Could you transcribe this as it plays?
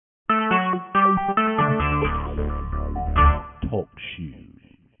Shoes.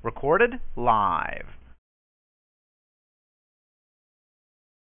 Recorded live.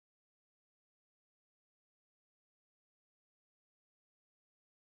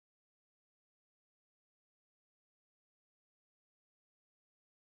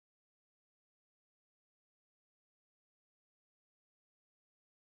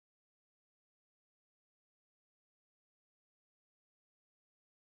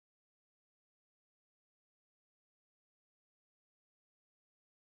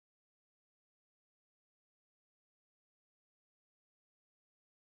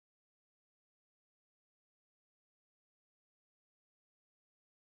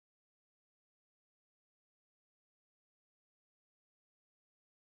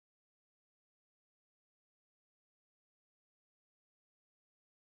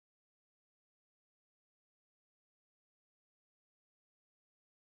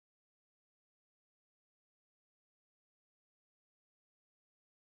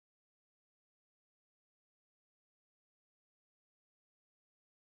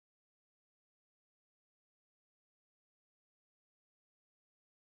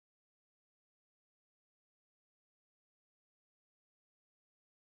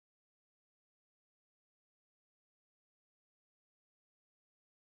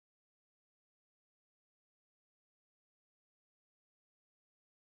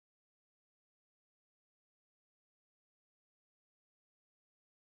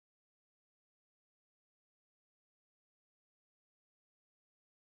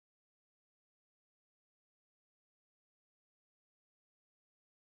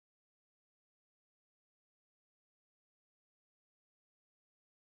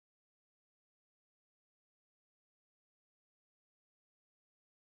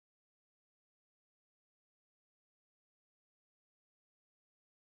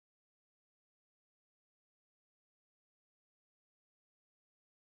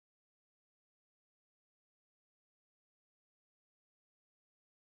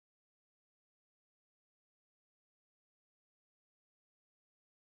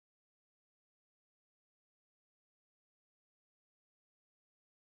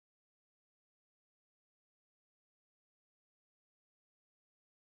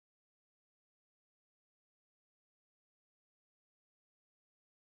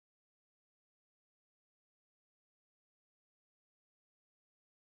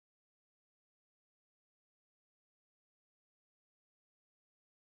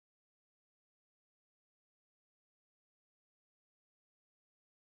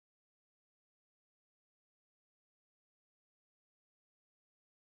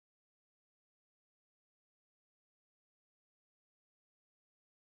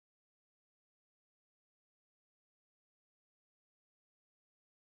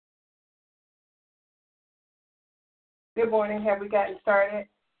 Good morning. Have we gotten started?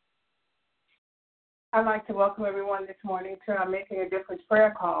 I'd like to welcome everyone this morning to our Making a Difference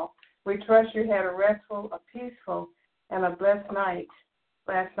prayer call. We trust you had a restful, a peaceful, and a blessed night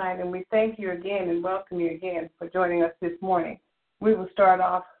last night, and we thank you again and welcome you again for joining us this morning. We will start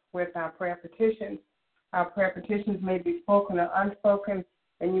off with our prayer petitions. Our prayer petitions may be spoken or unspoken,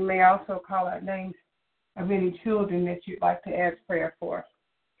 and you may also call out names of any children that you'd like to ask prayer for.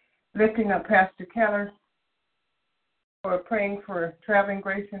 Lifting up Pastor Keller, for praying for traveling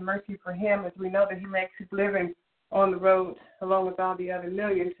grace and mercy for him, as we know that he makes his living on the road along with all the other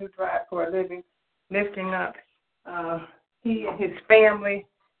millions who drive for a living, lifting up he and his family,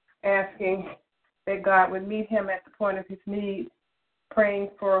 asking that God would meet him at the point of his need, praying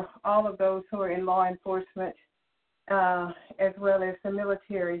for all of those who are in law enforcement as well as the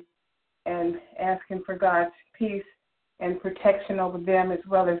military, and asking for God's peace and protection over them as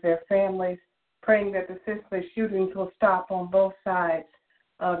well as their families, praying that the senseless shootings will stop on both sides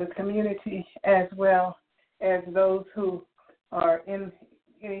of the community as well as those who are in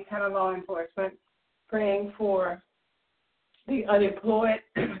any kind of law enforcement, praying for the unemployed,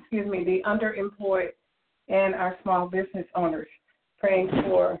 the underemployed, and our small business owners, praying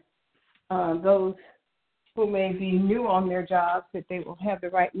for those who may be new on their jobs, that they will have the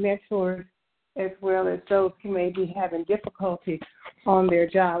right mentors, as well as those who may be having difficulty on their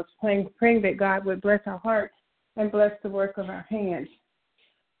jobs, praying that God would bless our hearts and bless the work of our hands.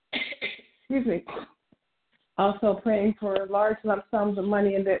 Also praying for large lump sums of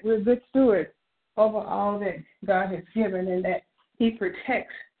money, and that we're good stewards over all that God has given, and that he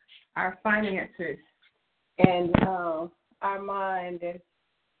protects our finances and our mind and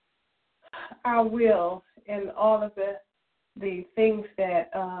our will and all of the things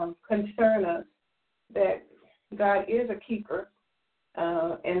that concern us, that God is a keeper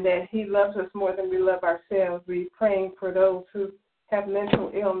and that he loves us more than we love ourselves. We're praying for those who have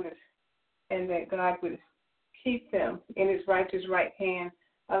mental illness, and that God would keep them in his righteous right hand,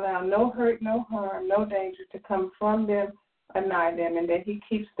 allow no hurt, no harm, no danger to come from them or nigh them, and that he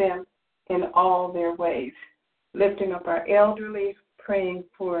keeps them in all their ways. Lifting up our elderly, praying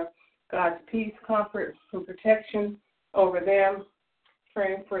for God's peace, comfort, and protection over them,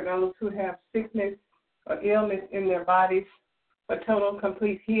 praying for those who have sickness or illness in their bodies, for total,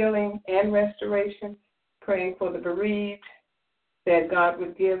 complete healing and restoration, praying for the bereaved, that God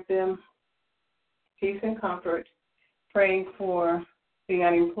would give them peace and comfort, praying for the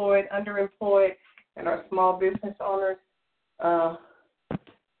unemployed, underemployed, and our small business owners,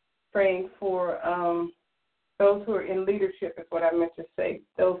 praying for those who are in leadership is what I meant to say,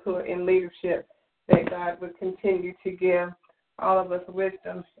 those who are in leadership, that God would continue to give all of us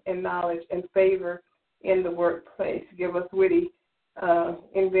wisdom and knowledge and favor in the workplace, give us witty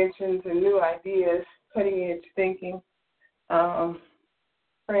inventions and new ideas, cutting-edge thinking,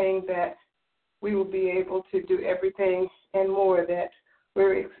 praying that we will be able to do everything and more that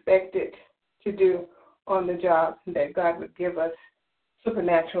we're expected to do on the job, and that God would give us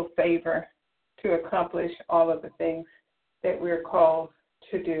supernatural favor to accomplish all of the things that we're called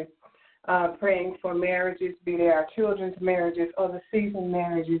to do. Praying for marriages, be they our children's marriages or the seasoned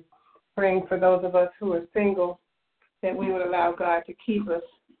marriages, praying for those of us who are single, that we would allow God to keep us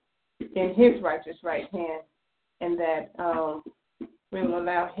in his righteous right hand, and that we will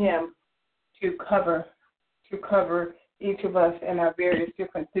allow him to cover each of us in our various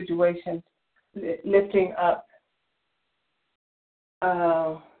different situations, lifting up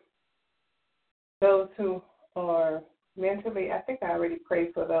those who are mentally. I think I already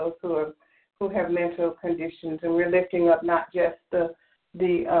prayed for those who have mental conditions, and we're lifting up not just the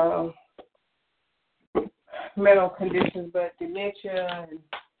mental conditions, but dementia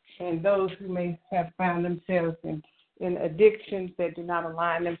and those who may have found themselves in addictions that do not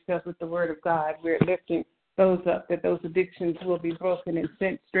align themselves with the Word of God. We're lifting those up, that those addictions will be broken and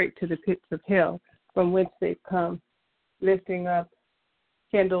sent straight to the pits of hell from whence they've come. Lifting up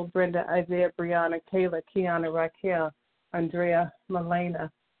Kendall, Brenda, Isaiah, Brianna, Kayla, Kiana, Raquel, Andrea,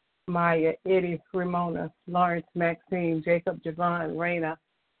 Melena, Maya, Eddie, Ramona, Lawrence, Maxine, Jacob, Javon, Raina,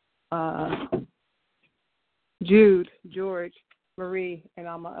 Jude, George, Marie, and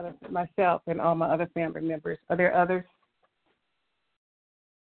myself and all my other family members. Are there others?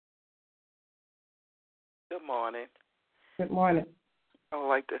 Good morning. Good morning. I would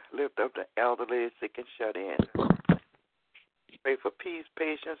like to lift up the elderly, sick, and shut in. Pray for peace,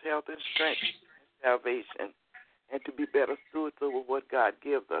 patience, health, and strength, and salvation, and to be better stewards over what God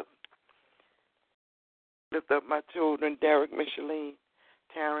gives us. Lift up my children, Derek, Micheline,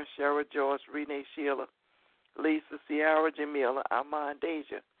 Taryn, Shara, George, Renee, Sheila, Lisa, Ciara, Jamila, Armand,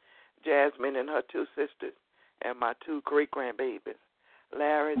 Deja, Jasmine and her two sisters, and my two great-grandbabies,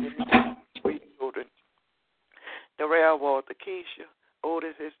 Larry and his three children, Darrell, Walter, Keisha,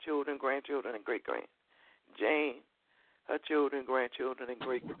 Otis, his children, grandchildren, and great-grand, Jane, her children, grandchildren, and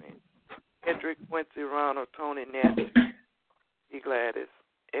great-grand, Hendrick, Quincy, Ronald, Tony, Nancy, E. Gladys,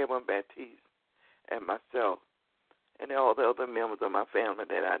 Edwin Baptiste, and myself, and all the other members of my family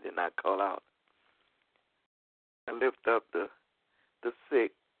that I did not call out. I lift up the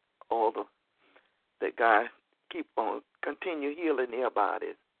sick, all that God keep on, continue healing their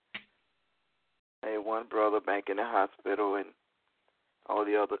bodies. I had one brother back in the hospital and all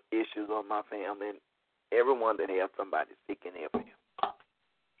the other issues on my family, and everyone that has somebody sick in there for him.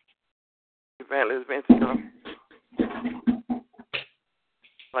 Evangelist Vincent, I'd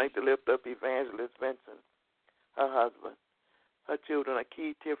like to lift up Evangelist Vincent, her husband, her children are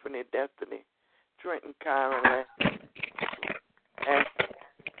Key, Tiffany, Destiny, Trenton, Kyron, Ashley,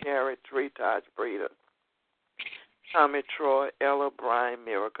 Carrie, Tree, Taj, Breda, Tommy, Troy, Ella, Brian,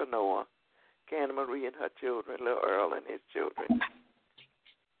 Miracle, Noah, Canna Marie and her children, Little Earl and his children.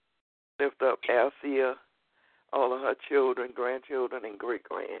 Lift up Althea, all of her children, grandchildren, and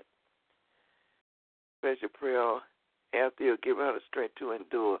great-grand. Special prayer, Althea, give her the strength to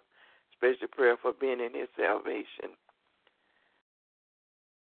endure. Special prayer for being in his salvation.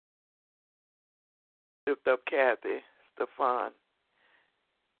 Lift up Kathy, Stefan,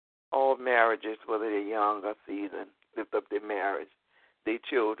 all marriages, whether they're young or seasoned. Lift up their marriage, their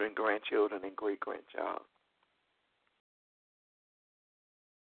children, grandchildren, and great-grandchild.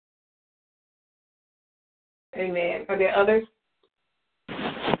 Amen. Are there others?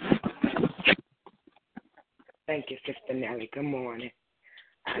 Thank you, Sister Nellie. Good morning.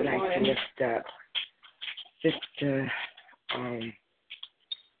 I'd like to lift up Sister,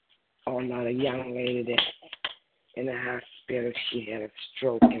 not a young lady that's in the hospital. She had a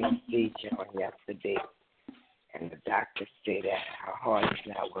stroke and a seizure on yesterday. and the doctors say that her heart is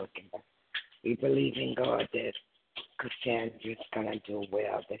not working. But we believe in God that Cassandra's going to do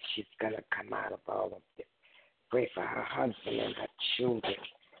well, that she's going to come out of all of this. Pray for her husband and her children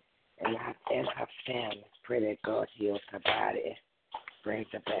and her family. Pray that God heals her body and brings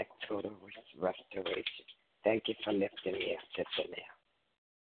her back total restoration. Thank you for lifting me up, Sister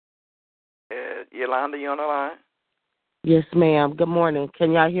Nell. Yolanda, you on the line? Yes, ma'am. Good morning.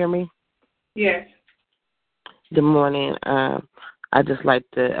 Can y'all hear me? Yes. Good morning. I just like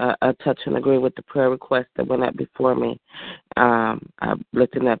to touch and agree with the prayer request that went up before me. I'm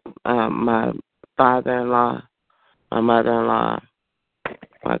lifting up my father-in-law, my mother-in-law,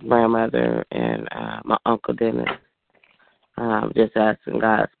 my grandmother, and my Uncle Dennis. Just asking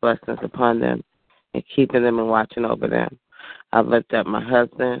God's blessings upon them and keeping them and watching over them. I've lifted up my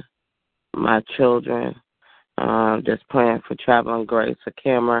husband, my children, just praying for traveling grace for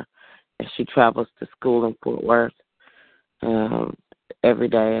Cameron as she travels to school in Fort Worth every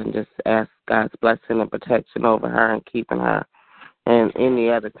day, and just ask God's blessing and protection over her and keeping her and any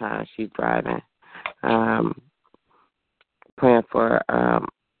other time she's driving. Praying for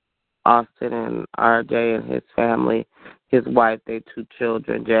Austin and RJ and his family, his wife, their 2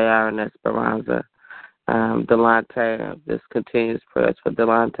 children, JR and Esperanza. Delante, just continues prayers for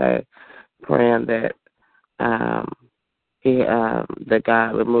Delante, praying that that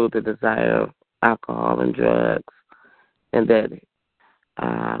God remove the desire of alcohol and drugs, and that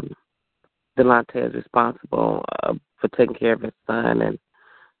Delante is responsible for taking care of his son and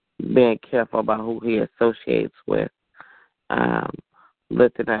being careful about who he associates with.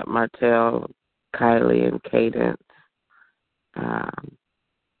 Lifting up Martell, Kylie, and Cadence.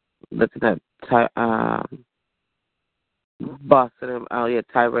 Lifting up Boston,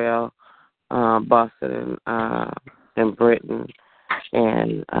 Tyrell, Boston, and Britain,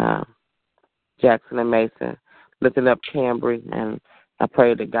 and Jackson and Mason. Lifting up Cambry, and I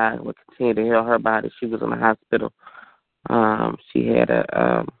pray that God will continue to heal her body. She was in the hospital. She had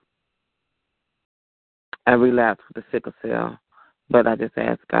a relapse with the sickle cell, but I just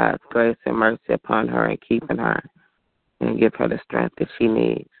ask God's grace and mercy upon her and keeping her and give her the strength that she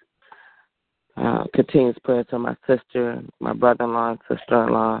needs. Continuous prayers for my sister, my brother-in-law, and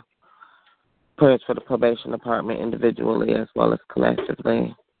sister-in-law. Prayers for the probation department individually as well as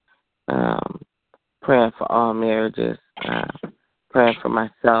collectively. Praying for all marriages. Praying for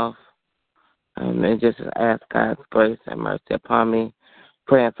myself. And just ask God's grace and mercy upon me.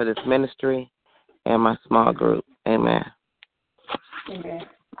 Praying for this ministry and my small group. Amen. Amen.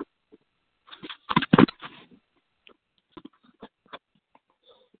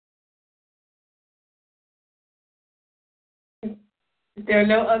 If there are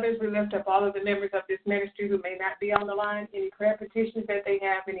no others, we lift up all of the members of this ministry who may not be on the line. Any prayer petitions that they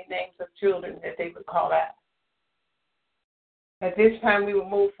have, any names of children that they would call out. At this time, we will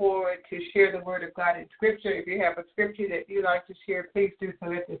move forward to share the word of God in Scripture. If you have a scripture that you'd like to share, please do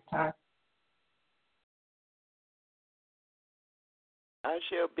so at this time. I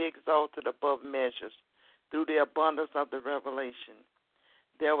shall be exalted above measures through the abundance of the revelation.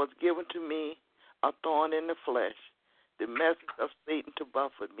 There was given to me a thorn in the flesh, the message of Satan to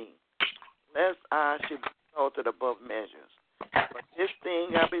buffet me, lest I should be exalted above measures. But this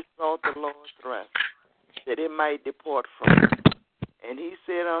thing I besought the Lord thrust, that it might depart from me. And he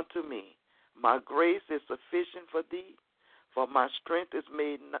said unto me, my grace is sufficient for thee, for my strength is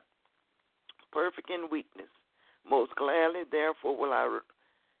made perfect in weakness. Most gladly, therefore, will I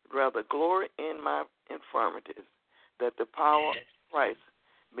rather glory in my infirmities, that the power of Christ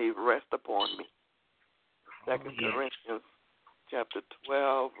may rest upon me. 2 Corinthians chapter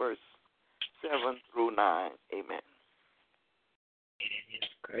 12, verse 7 through 9. Amen.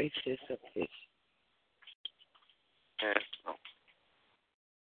 Grace is sufficient. Yes.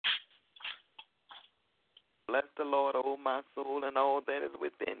 Bless the Lord, O my soul, and all that is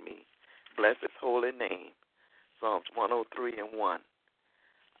within me. Bless his holy name. Psalms 103:1.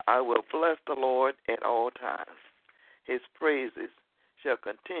 I will bless the Lord at all times. His praises shall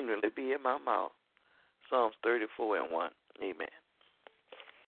continually be in my mouth. Psalms 34:1. Amen.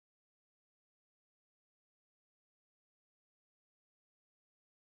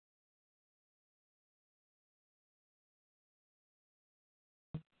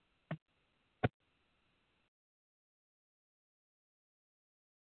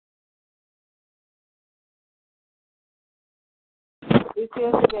 This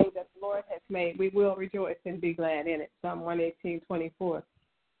is the day that the Lord has made. We will rejoice and be glad in it. Psalm 118:24.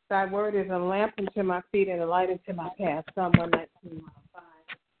 Thy word is a lamp unto my feet and a light unto my path. Psalm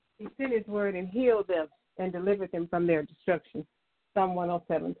 119:5. He sent his word and healed them and delivered them from their destruction. Psalm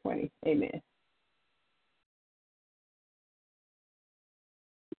 107:20. Amen.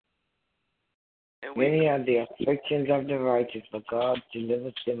 And many are the afflictions of the righteous, but God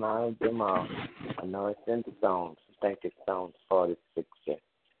delivers them out of them all. I know it's in Psalms. I think it's Psalms 46 or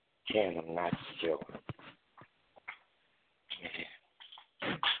 10. I'm not sure.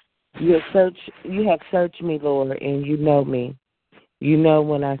 You have searched me, Lord, and you know me. You know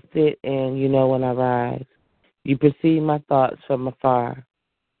when I sit and you know when I rise. You perceive my thoughts from afar.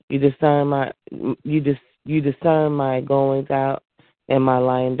 You discern my goings out and my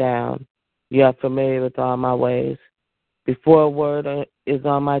lying down. You are familiar with all my ways. Before a word is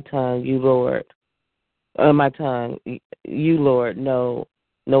on my tongue, you, Lord, know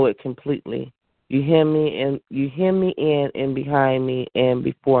it completely. You hem me in and behind me and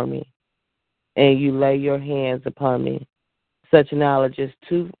before me, and you lay your hands upon me. Such knowledge is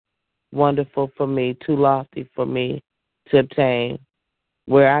too wonderful for me, too lofty for me to obtain.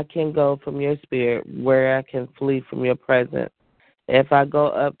 Where I can go from your spirit, where I can flee from your presence. If I go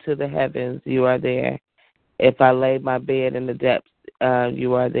up to the heavens, you are there. If I lay my bed in the depths,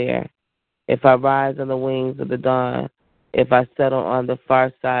 you are there. If I rise on the wings of the dawn, if I settle on the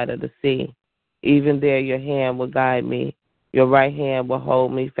far side of the sea, even there your hand will guide me. Your right hand will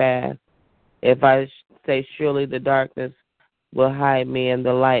hold me fast. If I say surely the darkness will hide me and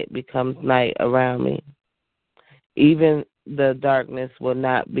the light becomes night around me, even the darkness will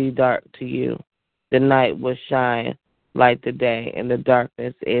not be dark to you. The night will shine like the day, and the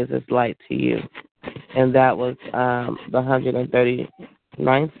darkness is as light to you. And that was the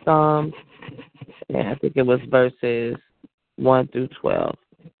 139th Psalm, and I think it was verses 1 through 12.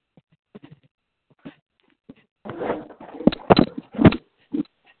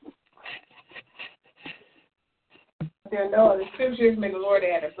 There are no other scriptures. May the Lord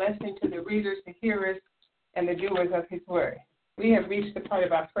add a blessing to the readers, the hearers, and the doers of his word. We have reached the part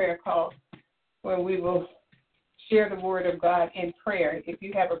of our prayer call when we will share the word of God in prayer. If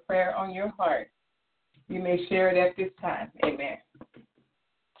you have a prayer on your heart, you may share it at this time. Amen.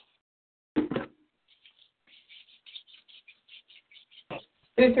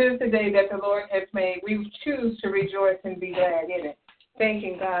 This is the day that the Lord has made. We choose to rejoice and be glad in it,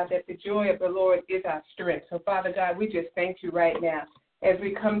 thanking God that the joy of the Lord is our strength. So, Father God, we just thank you right now as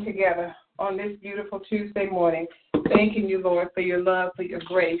we come together on this beautiful Tuesday morning, thanking you, Lord, for your love, for your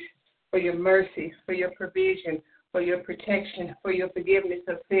grace, for your mercy, for your provision, for your protection, for your forgiveness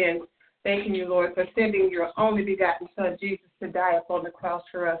of sins. Thanking you, Lord, for sending your only begotten Son, Jesus, to die upon the cross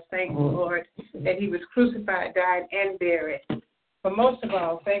for us. Thank you, Lord, that he was crucified, died, and buried. But most of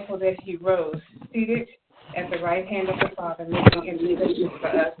all, thankful that he rose, seated at the right hand of the Father, making intercession for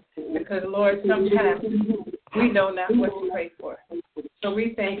us. Because, Lord, sometimes we know not what to pray for. So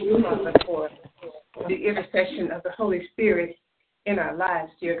we thank you, Father, for the intercession of the Holy Spirit in our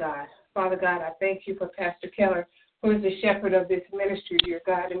lives, dear God. Father God, I thank you for Pastor Keller, who is the shepherd of this ministry, dear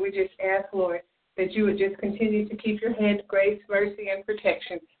God. And we just ask, Lord, that you would just continue to keep your hand of grace, mercy, and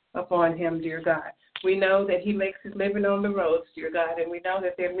protection upon him, dear God. We know that he makes his living on the roads, dear God, and we know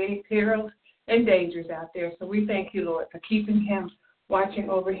that there are many perils and dangers out there. So we thank you, Lord, for keeping him, watching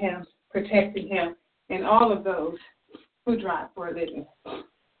over him, protecting him, and all of those who drive for a living.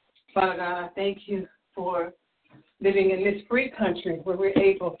 Father God, I thank you for living in this free country where we're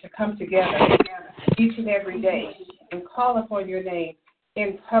able to come together each and every day and call upon your name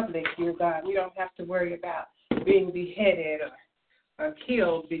in public, dear God. We don't have to worry about being beheaded or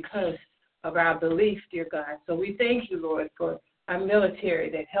killed because of our belief, dear God. So we thank you, Lord, for our military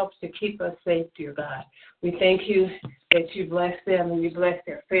that helps to keep us safe, dear God. We thank you that you bless them and you bless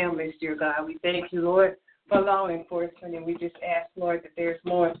their families, dear God. We thank you, Lord, for law enforcement, and we just ask, Lord, that there's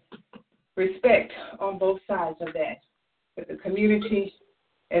more respect on both sides of that, with the community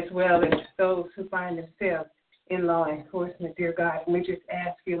as well as those who find themselves in law enforcement, dear God. And we just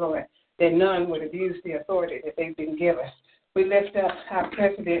ask you, Lord, that none would abuse the authority that they've been given. We lift up our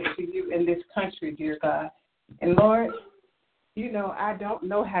president to you in this country, dear God. And, Lord, you know I don't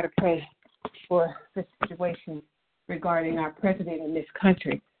know how to pray for the situation regarding our president in this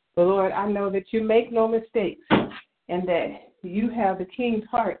country. But, Lord, I know that you make no mistakes and that you have the king's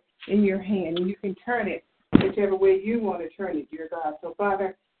heart in your hand, and you can turn it whichever way you want to turn it, dear God. So,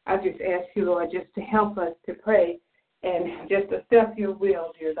 Father, I just ask you, Lord, just to help us to pray and just to accept your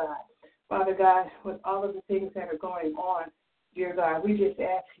will, dear God. Father God, with all of the things that are going on, dear God, we just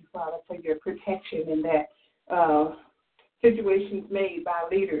ask you, Father, for your protection in that situations made by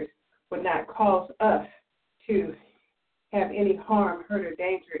leaders would not cause us to have any harm, hurt, or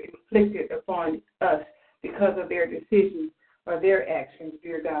danger inflicted upon us because of their decisions or their actions,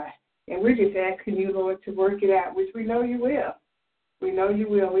 dear God. And we're just asking you, Lord, to work it out, which we know you will. We know you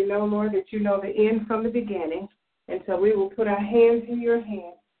will. We know, Lord, that you know the end from the beginning. And so we will put our hands in your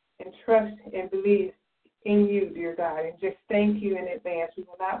hands and trust and believe in you, dear God, and just thank you in advance. We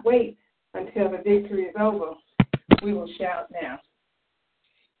will not wait until the victory is over. We will shout now.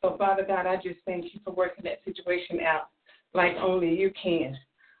 So, Father God, I just thank you for working that situation out like only you can.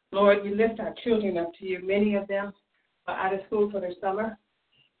 Lord, we lift our children up to you. Many of them are out of school for the summer,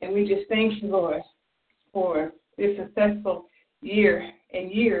 and we just thank you, Lord, for this successful year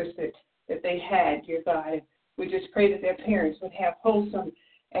and years that they had, dear God. We just pray that their parents would have wholesome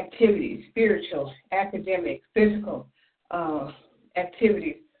activities, spiritual, academic, physical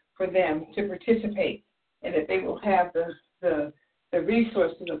activities for them to participate, and that they will have the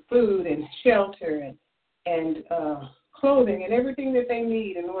resources of food and shelter and clothing and everything that they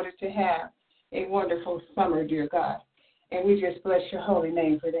need in order to have a wonderful summer, dear God. And we just bless your holy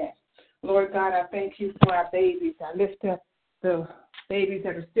name for that. Lord God, I thank you for our babies. I lift up the babies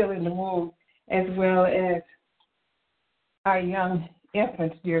that are still in the womb as well as our young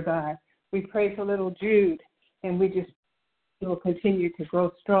infants, dear God. We pray for little Jude, and we just will continue to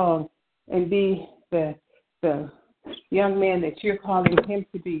grow strong and be the young man that you're calling him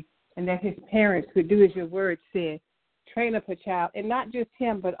to be, and that his parents would do as your word said, train up a child, and not just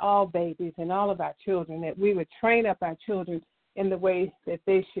him, but all babies and all of our children, that we would train up our children in the way that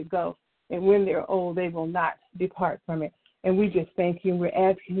they should go. And when they're old, they will not depart from it. And we just thank you. And we're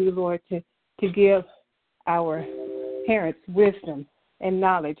asking you, Lord, to give our parents wisdom and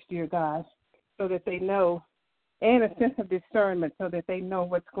knowledge, dear God, so that they know, and a sense of discernment so that they know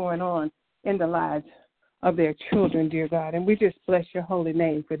what's going on in the lives of their children, dear God. And we just bless your holy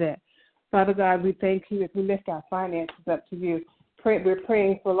name for that. Father God, we thank you as we lift our finances up to you. We're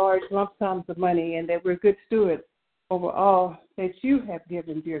praying for large lump sums of money and that we're good stewards over all that you have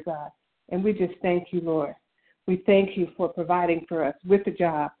given, dear God. And we just thank you, Lord. We thank you for providing for us with a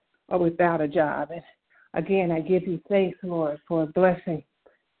job or without a job. And again, I give you thanks, Lord, for blessing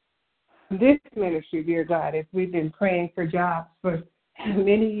this ministry, dear God, as we've been praying for jobs for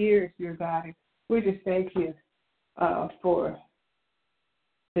many years, dear God. And we just thank you for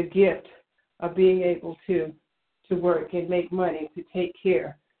the gift of being able to work and make money to take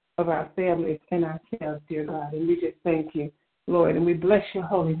care of our families and ourselves, dear God. And we just thank you, Lord, and we bless your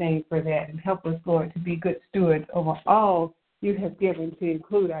holy name for that. And help us, Lord, to be good stewards over all you have given, to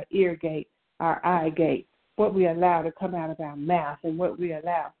include our ear gate, our eye gate, what we allow to come out of our mouth and what we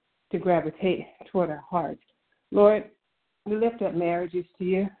allow to gravitate toward our hearts. Lord, we lift up marriages to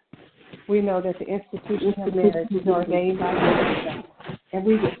you. We know that the institution of marriage is ordained by God. And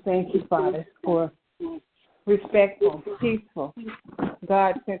we just thank you, Father, for respectful, peaceful,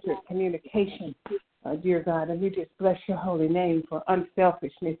 God-centered communication, dear God. And we just bless your holy name for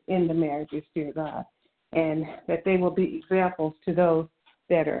unselfishness in the marriages, dear God, and that they will be examples to those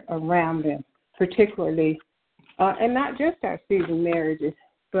that are around them, particularly, and not just our seasoned marriages,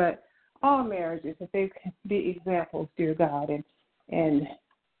 but all marriages, that they can be examples, dear God, and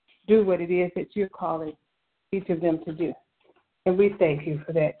do what it is that you're calling each of them to do. And we thank you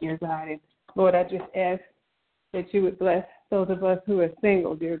for that, dear God. And Lord, I just ask that you would bless those of us who are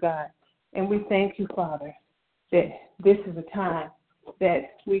single, dear God. And we thank you, Father, that this is a time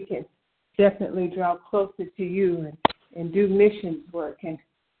that we can definitely draw closer to you and do missions work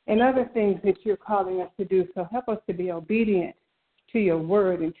and other things that you're calling us to do. So help us to be obedient to your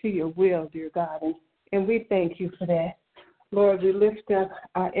word and to your will, dear God. And we thank you for that. Lord, we lift up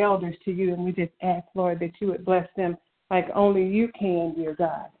our elders to you, and we just ask, Lord, that you would bless them like only you can, dear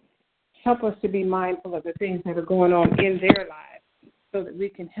God. Help us to be mindful of the things that are going on in their lives so that we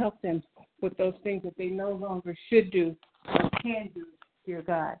can help them with those things that they no longer should do or can do, dear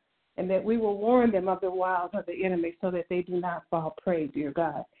God, and that we will warn them of the wiles of the enemy so that they do not fall prey, dear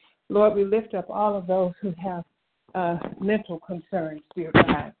God. Lord, we lift up all of those who have mental concerns, dear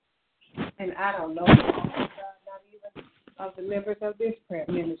God. And I don't know, not even of the members of this prayer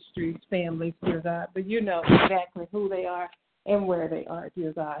ministry's families, dear God, but you know exactly who they are and where they are,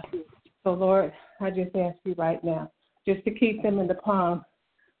 dear God. So, Lord, I just ask you right now just to keep them in the palm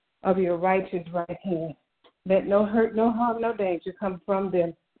of your righteous right hand. Let no hurt, no harm, no danger come from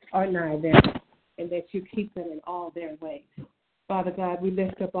them or nigh them, and that you keep them in all their ways. Father God, we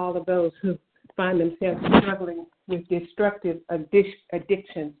lift up all of those who find themselves struggling with destructive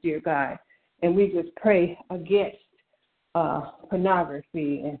addictions, dear God. And we just pray against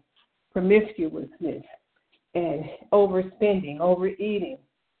pornography and promiscuousness and overspending, overeating,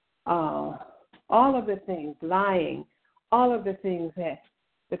 all of the things, lying, all of the things that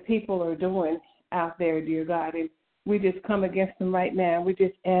the people are doing out there, dear God. And we just come against them right now. We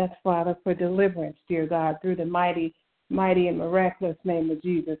just ask, Father, for deliverance, dear God, through the mighty and miraculous name of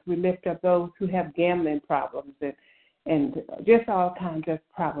Jesus. We lift up those who have gambling problems and just all kinds of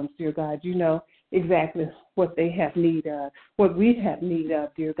problems, dear God. You know exactly what they have need of, what we have need of,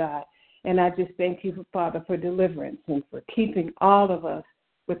 dear God. And I just thank you, Father, for deliverance and for keeping all of us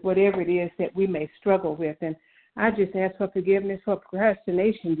with whatever it is that we may struggle with. And I just ask for forgiveness for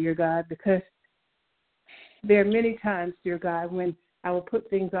procrastination, dear God, because there are many times, dear God, when I will put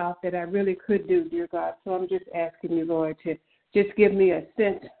things off that I really could do, dear God. So I'm just asking you, Lord, to just give me a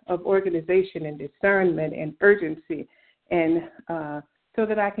sense of organization and discernment and urgency, and so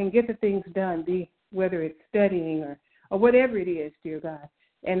that I can get the things done, whether it's studying or whatever it is, dear God.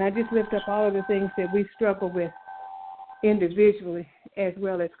 And I just lift up all of the things that we struggle with individually as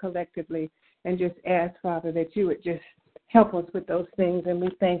well as collectively, and just ask, Father, that you would just help us with those things. And we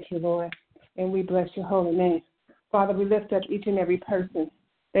thank you, Lord, and we bless your holy name. Father, we lift up each and every person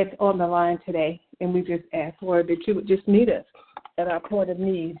that's on the line today, and we just ask, Lord, that you would just meet us at our point of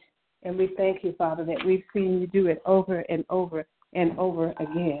need. And we thank you, Father, that we've seen you do it over and over and over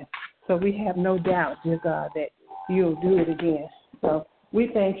again. So we have no doubt, dear God, that you'll do it again. So we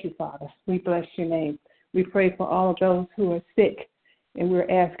thank you, Father. We bless your name. We pray for all of those who are sick, and we're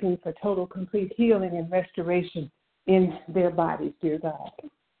asking for total, complete healing and restoration in their bodies, dear God.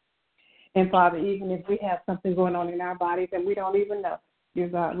 And, Father, even if we have something going on in our bodies and we don't even know, dear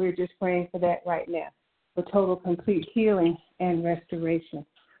God, we're just praying for that right now, for total, complete healing and restoration.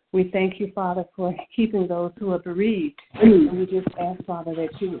 We thank you, Father, for keeping those who are bereaved. And we just ask, Father, that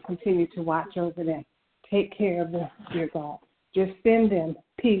you would continue to watch over them. Take care of them, dear God. Just send them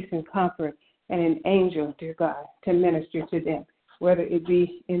peace and comfort and an angel, dear God, to minister to them, whether it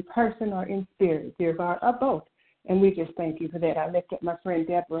be in person or in spirit, dear God, or both. And we just thank you for that. I lift up my friend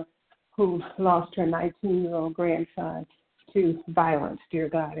Deborah, who lost her 19-year-old grandson to violence, dear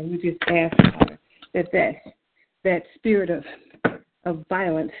God. And we just ask, Father, that spirit of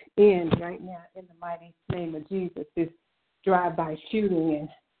violence end right now in the mighty name of Jesus. This drive-by shooting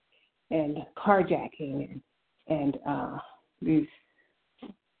and carjacking and these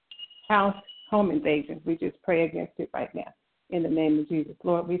home invasions. We just pray against it right now in the name of Jesus.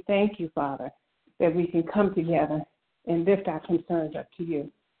 Lord, we thank you, Father, that we can come together and lift our concerns up to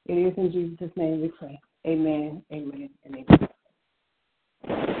you. It is in Jesus' name we pray. Amen, amen, and amen.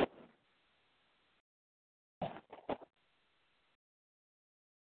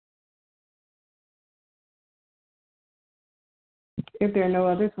 If there are no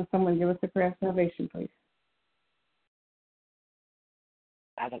others, will someone give us a prayer of salvation, please?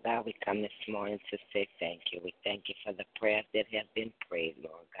 Father God, we come this morning to say thank you. We thank you for the prayers that have been prayed,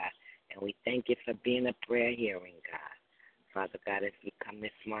 Lord God. And we thank you for being a prayer hearing God. Father God, as we come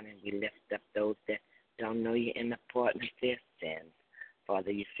this morning, we lift up those that don't know you in the pardon of their sins.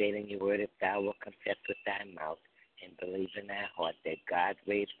 Father, you said in your word, if thou wilt confess with thy mouth and believe in thy heart that God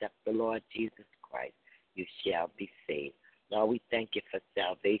raised up the Lord Jesus Christ, you shall be saved. Lord, we thank you for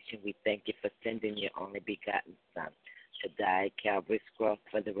salvation. We thank you for sending your only begotten Son to die at Calvary's cross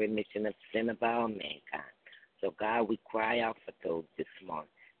for the remission of sin of all mankind. So, God, we cry out for those this morning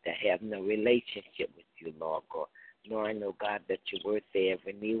that have no relationship with you, Lord God, knowing, oh God, that your word say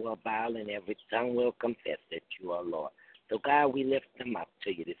every knee will bow and every tongue will confess that you are Lord. So, God, we lift them up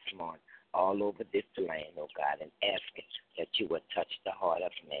to you this morning all over this land, oh God, and asking that you would touch the heart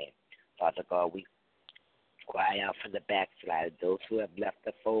of man. Father God, we cry out for the backsliders, those who have left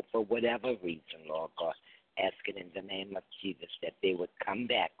the fold for whatever reason, Lord God, asking in the name of Jesus that they would come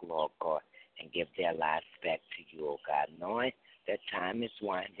back, Lord God, and give their lives back to you, oh God, knowing that time is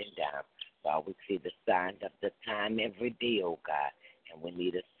winding down. Lord, we see the signs of the time every day, oh God, and we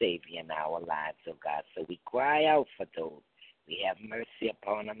need a Savior in our lives, oh God. So we cry out for those. We have mercy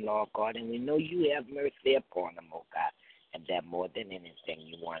upon them, Lord God, and we know you have mercy upon them, oh God, and that more than anything,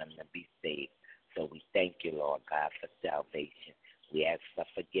 you want them to be saved. So we thank you, Lord God, for salvation. We ask for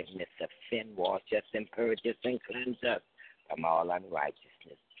forgiveness of sin, wash us and purge us and cleanse us from all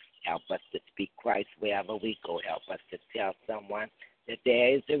unrighteousness. Help us to speak Christ wherever we go. Help us to tell someone that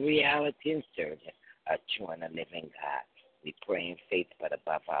there is a reality in serving a true and a living God. We pray in faith, but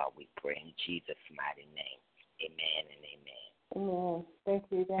above all, we pray in Jesus' mighty name. Amen and amen. Amen. Thank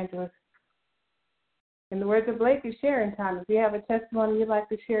you, Evangelist. In the words of Blake, it's sharing time. If you have a testimony you'd like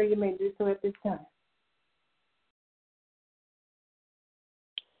to share, you may do so at this time.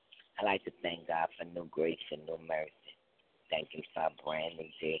 I'd like to thank God for new grace and new mercy. Thank him for a brand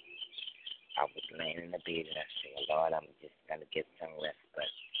new day. I was laying in the bed and I said, Lord, I'm just going to get some rest. But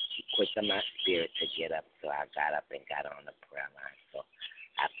he quickened my spirit to get up, so I got up and got on the prayer line. So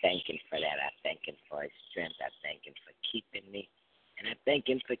I thank him for that. I thank him for his strength. I thank him for keeping me. And I thank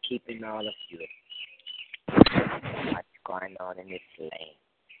him for keeping all of you. What's going on in this land.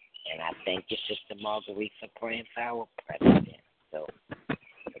 And I I thank you, Sister Marguerite, for praying for our president. So,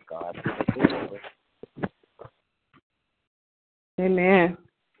 to God be the glory. Amen.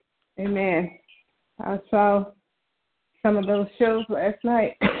 Amen. I saw some of those shows last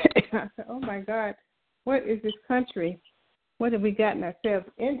night. I said, oh, my God, what is this country? What have we gotten ourselves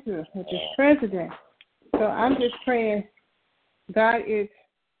into with this president? So I'm just praying God is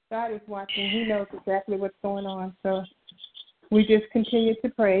watching. He knows exactly what's going on. So we just continue to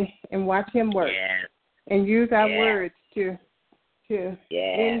pray and watch him work and use our words to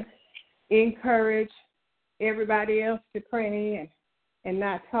encourage everybody else to pray and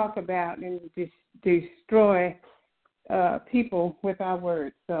not talk about and destroy people with our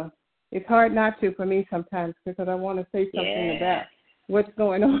words. So it's hard not to for me sometimes because I want to say something about what's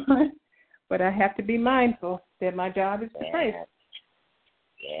going on, but I have to be mindful that my job is to pray.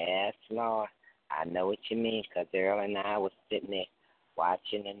 Yes, Lord. I know what you mean because Earl and I was sitting there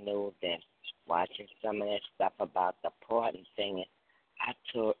watching the news and watching some of that stuff about the pardon thing. And I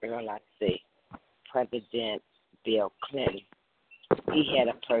told Earl, I said, President Bill Clinton, he had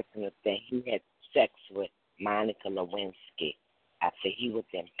a personal thing. He had sex with Monica Lewinsky. I said he was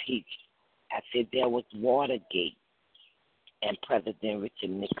impeached. I said there was Watergate, and President Richard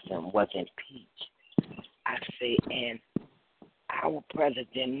Nixon was impeached. I said, and our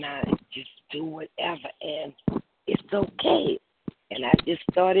president now just do whatever, and it's okay. And I just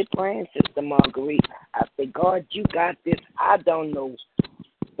started praying, Sister Marguerite. I said, God, you got this. I don't know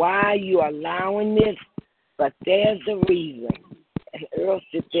why you allowing this, but there's a reason. And Earl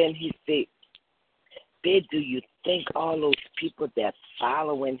said then, he said, Bid, do you think all those people that's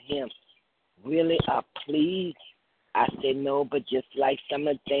following him really are pleased? I said, no, but just like some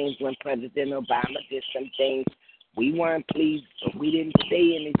of the things when President Obama did some things, we weren't pleased, so we didn't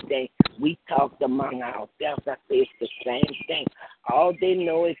say anything. We talked among ourselves. I said, it's the same thing. All they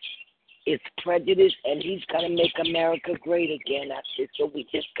know is it's prejudice, and he's going to make America great again. I said, so we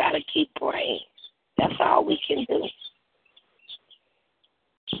just got to keep praying. That's all we can do.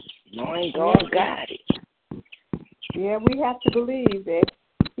 Knowing God got it. Yeah, we have to believe that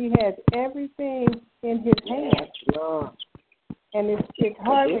he has everything in his hands. Lord. And it's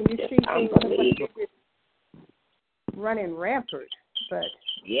hard when you see things running rampant, but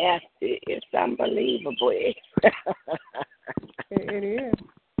yes, it's unbelievable. It is.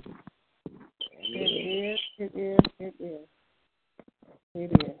 It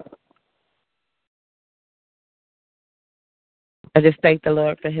is. I just thank the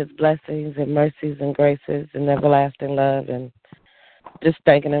Lord for his blessings and mercies and graces and everlasting love, and just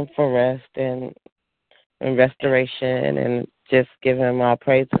thanking him for rest and restoration, and just giving him all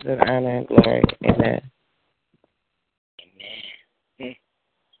praises and honor and glory. Amen.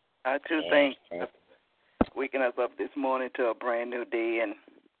 I too thank waking us up this morning to a brand new day, and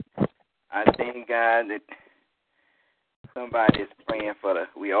I thank God that somebody is praying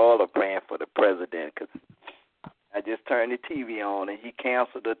we all are praying for the president, because I just turned the TV on and he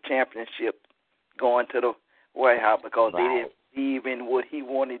canceled the championship going to the White House because they didn't believe in what he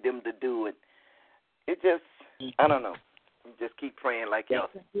wanted them to do. And it just, I don't know. You just keep praying like y'all.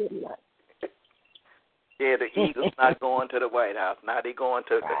 Yeah, the Eagles not going to the White House. Now they going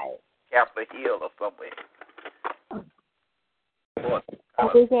to the Capitol Hill or somewhere.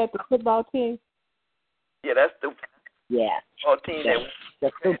 Is that the football team? Yeah, that's the team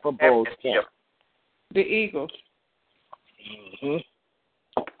the Super Bowl champ. The Eagles. Mm-hmm.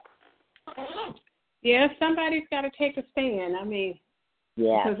 Yeah, somebody's got to take a stand. I mean,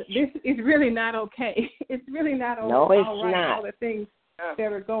 because this is really not okay. It's really not all right. All the things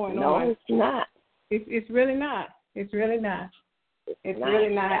that are going on. No, it's not. It's really not. It's really not. It's not.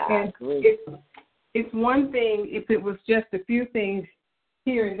 really not. And it's one thing if it was just a few things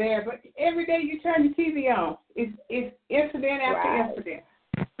here and there, but every day you turn the TV on, it's incident after incident.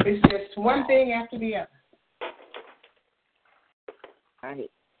 It's just one thing after the other.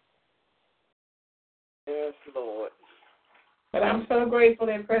 Right. Yes, Lord. But I'm so grateful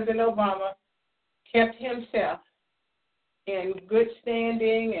that President Obama kept himself in good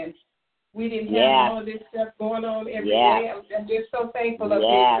standing, and we didn't have all of this stuff going on every day. I'm just so thankful of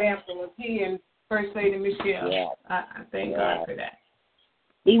the example of he and First Lady Michelle. Yes. I thank God for that.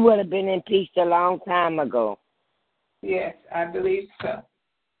 He would have been impeached a long time ago. Yes, I believe so.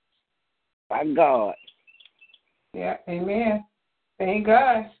 By God. Yeah, amen. Thank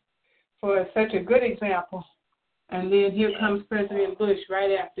God for such a good example. And then here comes President Bush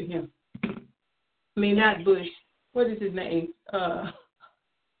right after him. I mean, not Bush. What is his name?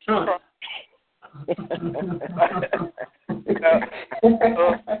 Trump.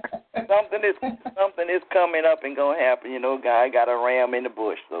 Something is coming up and gonna happen. You know, guy got a ram in the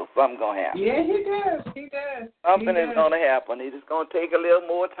bush, so something's gonna happen. Yeah, he does. He does. Something is gonna happen. It's just gonna take a little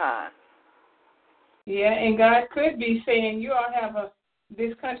more time. Yeah, and God could be saying, you all have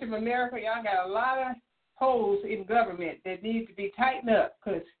this country of America, y'all got a lot of holes in government that need to be tightened up,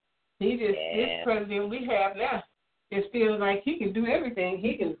 because this president we have now just feels like he can do everything.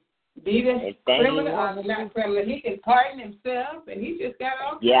 He can be the criminal, not criminal. He can pardon himself, and he just got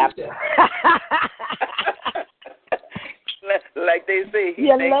all kinds of stuff. Like they say.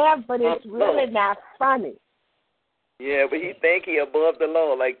 You laugh, but it's really not funny. Yeah, but he think he above the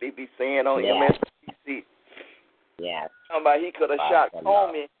law, like they be saying on MSNBC. Yeah. Somebody he could have shot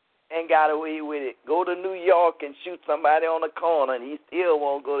Comey and got away with it. Go to New York and shoot somebody on the corner, and he still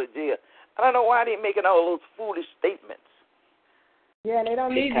won't go to jail. I don't know why they making all those foolish statements. Yeah, they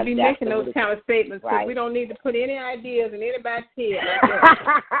don't need to be making those kind of statements, because we don't need to put any ideas in anybody's head like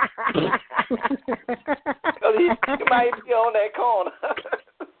that. Because he might be on that corner.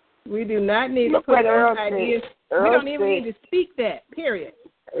 We do not need to put those ideas. We don't even need to speak that, period.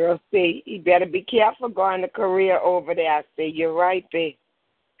 Earl say, you better be careful going to Korea over there. I say, you're right, babe.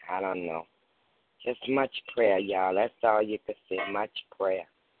 I don't know. Just much prayer, y'all. That's all you can say, much prayer.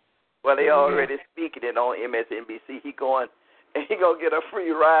 Well, they already speaking it on MSNBC. He gonna get a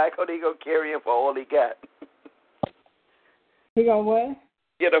free ride because they gonna carry him for all he got. He gonna what?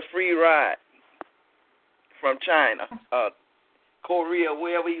 Get a free ride from China, Korea,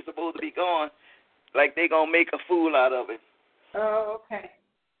 wherever he's supposed to be going. Like they gonna make a fool out of him. Oh, okay.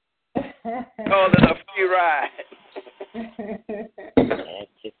 Call it a free ride.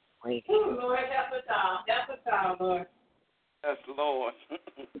 That's just crazy. Ooh, Lord, help us all. Help us all, Lord. Yes, Lord.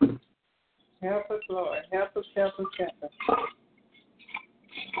 Help us, Lord. Help us, help us, help us.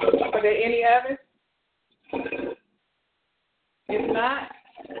 Are there any others? If not,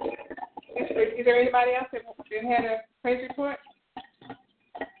 is there anybody else that had a praise report?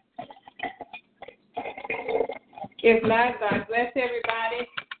 If not, God bless everybody.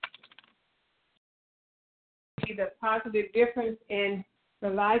 See the positive difference in the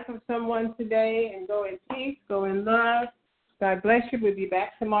life of someone today, and go in peace, go in love. God bless you. We'll be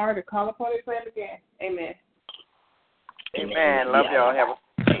back tomorrow to call upon His name again. Amen. Amen. Love y'all. Have a